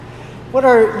What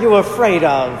are you afraid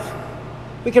of?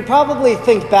 We could probably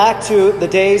think back to the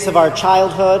days of our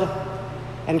childhood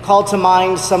and call to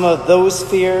mind some of those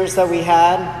fears that we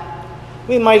had.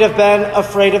 We might have been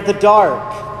afraid of the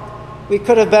dark. We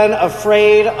could have been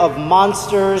afraid of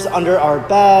monsters under our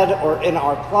bed or in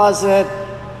our closet.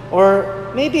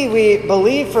 Or maybe we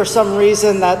believe for some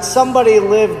reason that somebody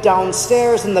lived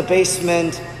downstairs in the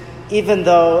basement, even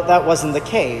though that wasn't the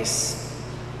case.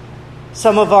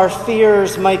 Some of our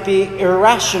fears might be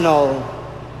irrational,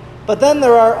 but then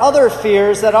there are other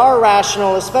fears that are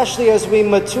rational, especially as we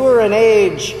mature in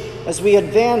age, as we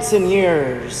advance in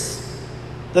years.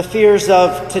 The fears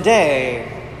of today.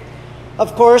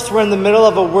 Of course, we're in the middle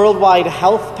of a worldwide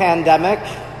health pandemic,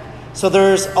 so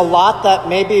there's a lot that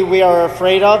maybe we are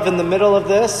afraid of in the middle of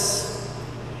this.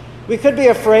 We could be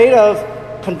afraid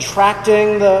of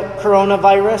contracting the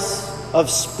coronavirus, of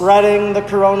spreading the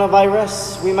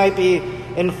coronavirus. We might be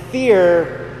in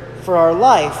fear for our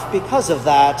life because of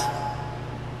that.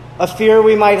 A fear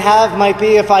we might have might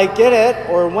be, if I get it,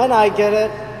 or when I get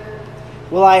it,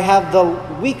 will I have the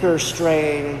weaker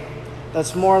strain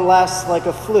that's more or less like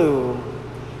a flu?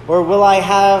 Or will I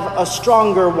have a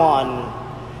stronger one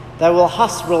that will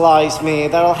hospitalize me,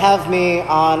 that will have me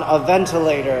on a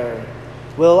ventilator?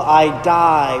 Will I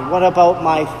die? What about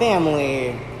my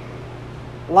family?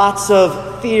 Lots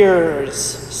of fears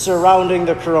surrounding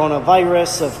the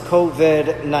coronavirus of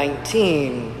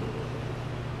COVID-19.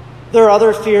 There are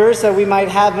other fears that we might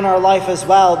have in our life as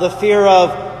well. The fear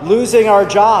of losing our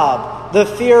job, the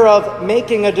fear of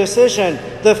making a decision,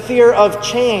 the fear of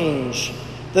change,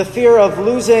 the fear of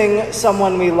losing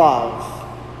someone we love.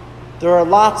 There are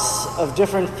lots of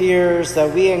different fears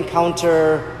that we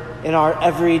encounter in our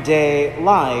everyday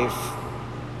life.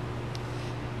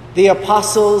 The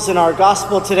apostles in our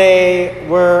gospel today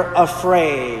were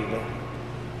afraid.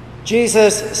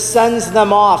 Jesus sends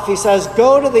them off. He says,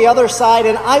 "Go to the other side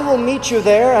and I will meet you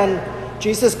there." And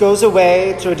Jesus goes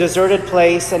away to a deserted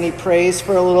place and he prays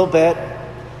for a little bit.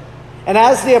 And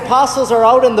as the apostles are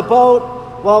out in the boat,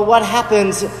 well, what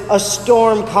happens? A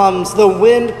storm comes. The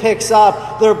wind picks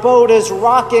up. Their boat is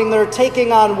rocking. They're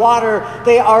taking on water.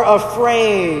 They are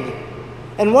afraid.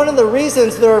 And one of the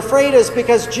reasons they're afraid is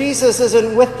because Jesus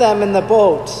isn't with them in the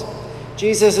boat.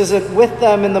 Jesus isn't with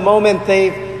them in the moment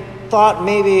they've thought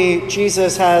maybe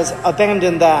Jesus has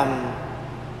abandoned them.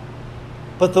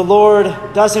 But the Lord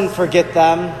doesn't forget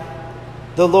them.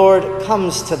 The Lord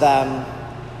comes to them.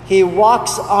 He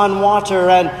walks on water,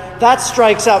 and that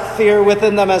strikes up fear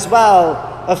within them as well,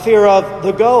 a fear of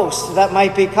the ghost that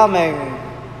might be coming.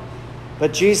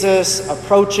 But Jesus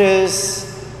approaches.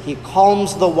 He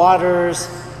calms the waters,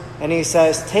 and he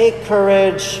says, "Take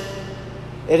courage,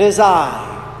 it is I.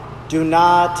 Do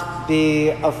not be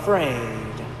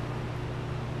afraid."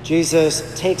 Jesus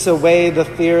takes away the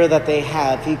fear that they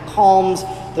have. He calms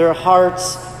their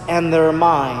hearts and their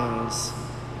minds.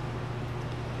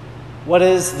 What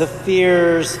is the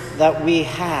fears that we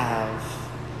have?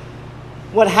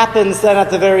 What happens then at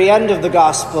the very end of the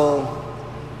gospel?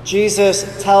 Jesus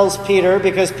tells Peter,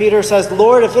 because Peter says,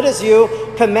 "Lord, if it is you,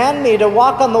 command me to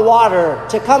walk on the water,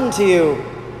 to come to you."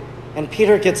 And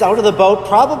Peter gets out of the boat,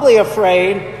 probably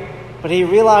afraid, but he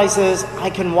realizes, I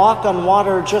can walk on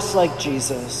water just like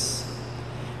Jesus.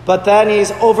 But then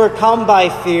he's overcome by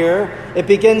fear. It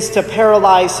begins to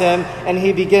paralyze him, and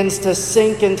he begins to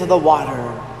sink into the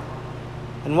water.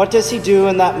 And what does he do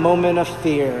in that moment of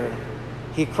fear?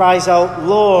 He cries out,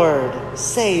 "Lord,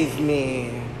 save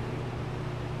me."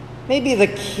 Maybe the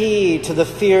key to the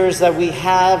fears that we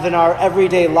have in our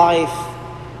everyday life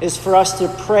is for us to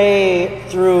pray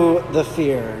through the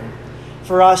fear,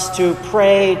 for us to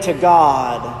pray to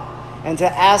God and to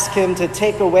ask him to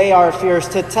take away our fears,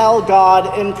 to tell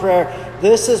God in prayer,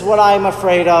 "This is what I'm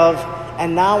afraid of,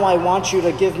 and now I want you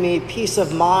to give me peace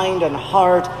of mind and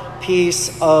heart,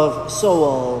 peace of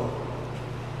soul."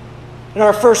 In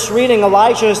our first reading,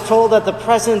 Elijah is told that the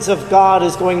presence of God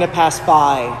is going to pass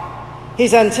by.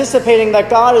 He's anticipating that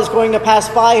God is going to pass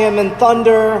by him in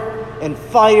thunder, in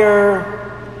fire.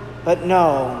 But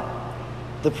no,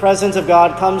 the presence of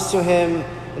God comes to him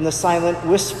in the silent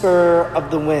whisper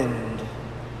of the wind.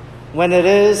 When it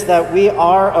is that we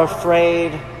are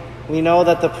afraid, we know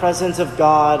that the presence of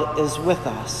God is with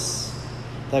us,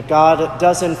 that God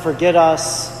doesn't forget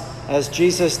us, as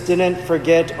Jesus didn't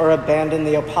forget or abandon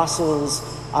the apostles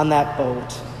on that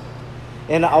boat.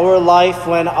 In our life,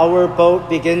 when our boat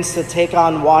begins to take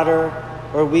on water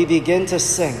or we begin to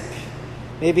sink,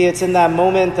 maybe it's in that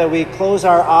moment that we close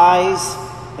our eyes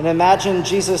and imagine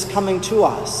Jesus coming to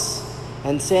us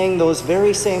and saying those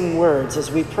very same words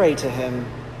as we pray to him.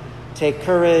 "Take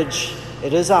courage,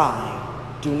 it is I.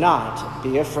 Do not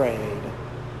be afraid.